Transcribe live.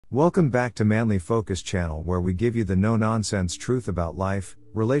Welcome back to Manly Focus channel, where we give you the no-nonsense truth about life,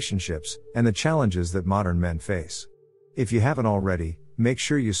 relationships, and the challenges that modern men face. If you haven't already, make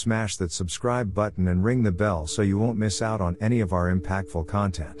sure you smash that subscribe button and ring the bell so you won't miss out on any of our impactful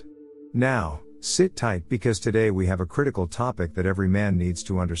content. Now, sit tight because today we have a critical topic that every man needs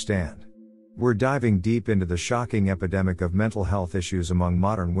to understand. We're diving deep into the shocking epidemic of mental health issues among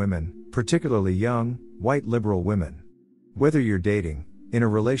modern women, particularly young, white liberal women. Whether you're dating, in a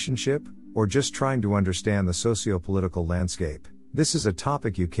relationship, or just trying to understand the socio-political landscape, this is a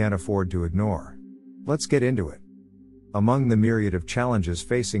topic you can't afford to ignore. Let's get into it. Among the myriad of challenges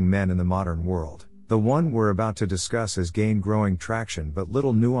facing men in the modern world, the one we're about to discuss has gained growing traction but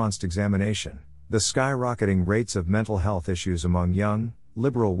little nuanced examination: the skyrocketing rates of mental health issues among young,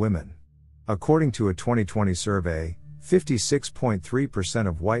 liberal women. According to a 2020 survey, 56.3%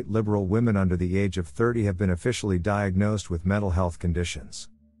 of white liberal women under the age of 30 have been officially diagnosed with mental health conditions.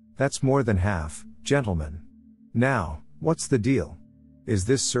 That's more than half, gentlemen. Now, what's the deal? Is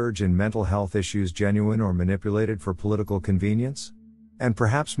this surge in mental health issues genuine or manipulated for political convenience? And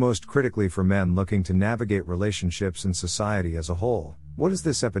perhaps most critically for men looking to navigate relationships and society as a whole, what does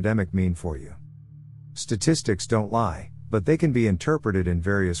this epidemic mean for you? Statistics don't lie, but they can be interpreted in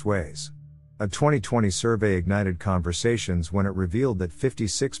various ways. A 2020 survey ignited conversations when it revealed that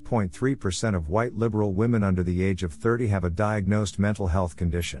 56.3% of white liberal women under the age of 30 have a diagnosed mental health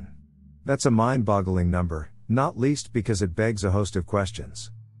condition. That's a mind-boggling number, not least because it begs a host of questions.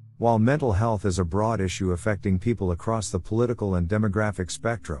 While mental health is a broad issue affecting people across the political and demographic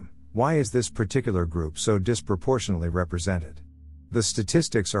spectrum, why is this particular group so disproportionately represented? The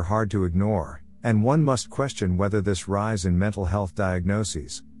statistics are hard to ignore, and one must question whether this rise in mental health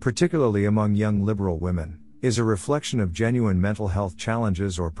diagnoses, particularly among young liberal women, is a reflection of genuine mental health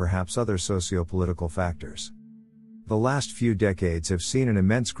challenges or perhaps other socio-political factors. The last few decades have seen an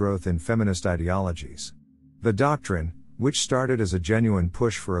immense growth in feminist ideologies. The doctrine, which started as a genuine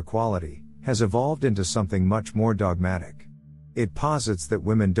push for equality, has evolved into something much more dogmatic. It posits that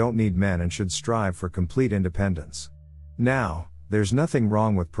women don't need men and should strive for complete independence. Now, there's nothing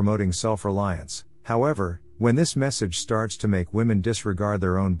wrong with promoting self-reliance. However, when this message starts to make women disregard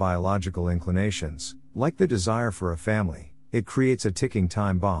their own biological inclinations, like the desire for a family, it creates a ticking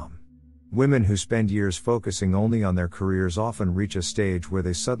time bomb. Women who spend years focusing only on their careers often reach a stage where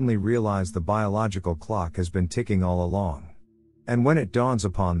they suddenly realize the biological clock has been ticking all along. And when it dawns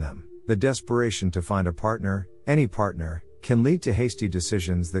upon them, the desperation to find a partner, any partner, can lead to hasty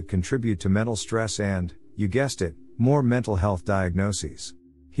decisions that contribute to mental stress and, you guessed it, more mental health diagnoses.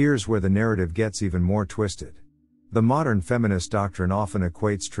 Here's where the narrative gets even more twisted. The modern feminist doctrine often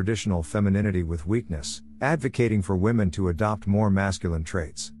equates traditional femininity with weakness, advocating for women to adopt more masculine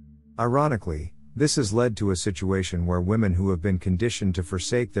traits. Ironically, this has led to a situation where women who have been conditioned to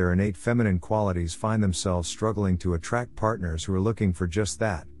forsake their innate feminine qualities find themselves struggling to attract partners who are looking for just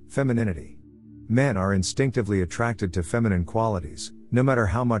that, femininity. Men are instinctively attracted to feminine qualities, no matter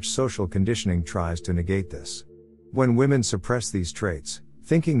how much social conditioning tries to negate this. When women suppress these traits,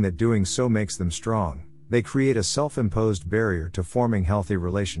 thinking that doing so makes them strong, they create a self-imposed barrier to forming healthy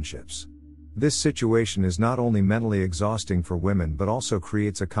relationships. This situation is not only mentally exhausting for women but also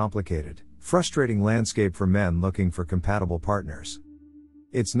creates a complicated, frustrating landscape for men looking for compatible partners.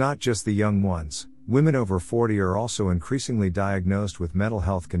 It's not just the young ones. Women over 40 are also increasingly diagnosed with mental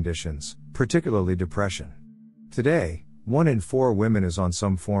health conditions, particularly depression. Today, 1 in 4 women is on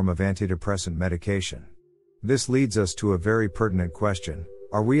some form of antidepressant medication. This leads us to a very pertinent question: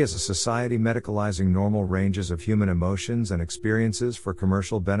 are we as a society medicalizing normal ranges of human emotions and experiences for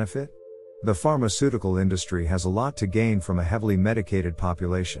commercial benefit? The pharmaceutical industry has a lot to gain from a heavily medicated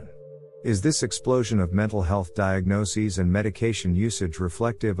population. Is this explosion of mental health diagnoses and medication usage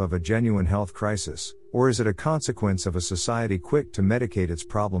reflective of a genuine health crisis, or is it a consequence of a society quick to medicate its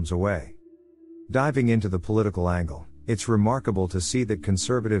problems away? Diving into the political angle, it's remarkable to see that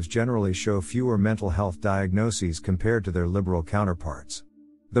conservatives generally show fewer mental health diagnoses compared to their liberal counterparts.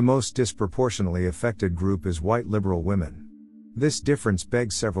 The most disproportionately affected group is white liberal women. This difference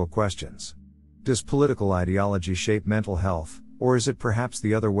begs several questions. Does political ideology shape mental health, or is it perhaps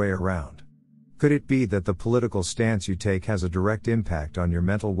the other way around? Could it be that the political stance you take has a direct impact on your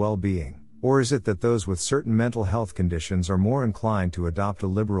mental well-being, or is it that those with certain mental health conditions are more inclined to adopt a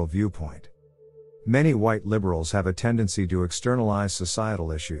liberal viewpoint? Many white liberals have a tendency to externalize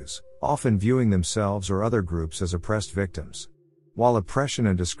societal issues, often viewing themselves or other groups as oppressed victims. While oppression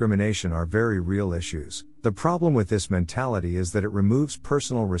and discrimination are very real issues, the problem with this mentality is that it removes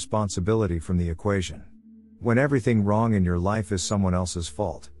personal responsibility from the equation. When everything wrong in your life is someone else's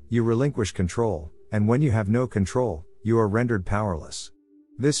fault, you relinquish control, and when you have no control, you are rendered powerless.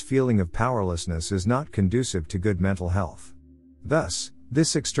 This feeling of powerlessness is not conducive to good mental health. Thus,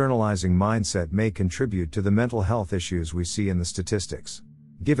 this externalizing mindset may contribute to the mental health issues we see in the statistics.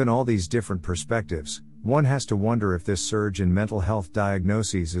 Given all these different perspectives, one has to wonder if this surge in mental health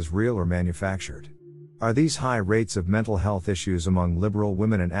diagnoses is real or manufactured. Are these high rates of mental health issues among liberal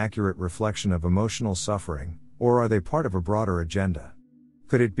women an accurate reflection of emotional suffering, or are they part of a broader agenda?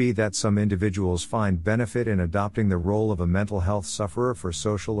 Could it be that some individuals find benefit in adopting the role of a mental health sufferer for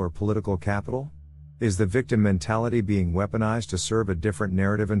social or political capital? Is the victim mentality being weaponized to serve a different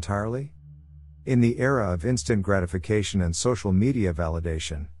narrative entirely? In the era of instant gratification and social media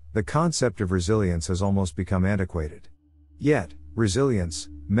validation, the concept of resilience has almost become antiquated. Yet, resilience,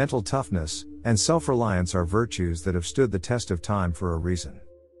 mental toughness, and self-reliance are virtues that have stood the test of time for a reason.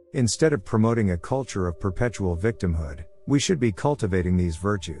 Instead of promoting a culture of perpetual victimhood, we should be cultivating these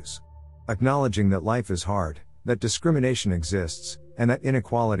virtues. Acknowledging that life is hard, that discrimination exists, and that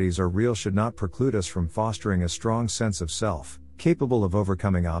inequalities are real should not preclude us from fostering a strong sense of self, capable of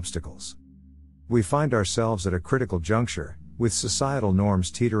overcoming obstacles. We find ourselves at a critical juncture, with societal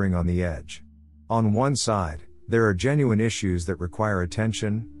norms teetering on the edge. On one side, there are genuine issues that require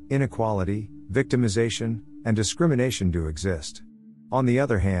attention. Inequality, victimization, and discrimination do exist. On the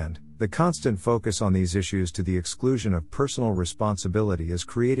other hand, the constant focus on these issues to the exclusion of personal responsibility is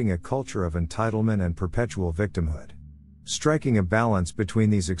creating a culture of entitlement and perpetual victimhood. Striking a balance between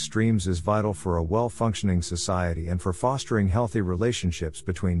these extremes is vital for a well-functioning society and for fostering healthy relationships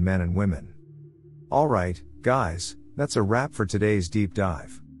between men and women. Alright, guys, that's a wrap for today's deep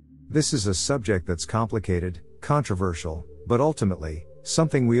dive. This is a subject that's complicated, controversial, but ultimately,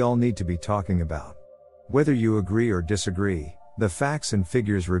 something we all need to be talking about. Whether you agree or disagree, the facts and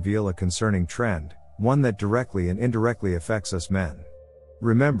figures reveal a concerning trend, one that directly and indirectly affects us men.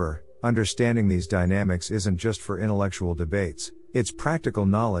 Remember, understanding these dynamics isn't just for intellectual debates, it's practical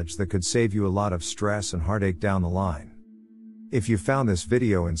knowledge that could save you a lot of stress and heartache down the line. If you found this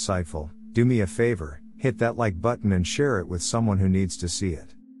video insightful, do me a favor, hit that like button and share it with someone who needs to see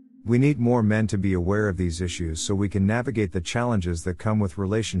it. We need more men to be aware of these issues so we can navigate the challenges that come with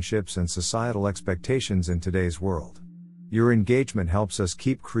relationships and societal expectations in today's world. Your engagement helps us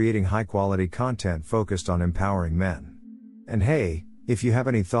keep creating high-quality content focused on empowering men. And hey, if you have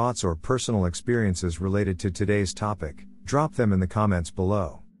any thoughts or personal experiences related to today's topic, drop them in the comments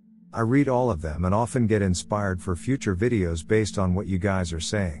below. I read all of them and often get inspired for future videos based on what you guys are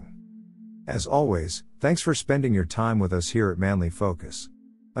saying. As always, thanks for spending your time with us here at Manly Focus.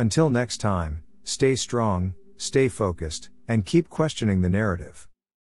 Until next time, stay strong, stay focused, and keep questioning the narrative.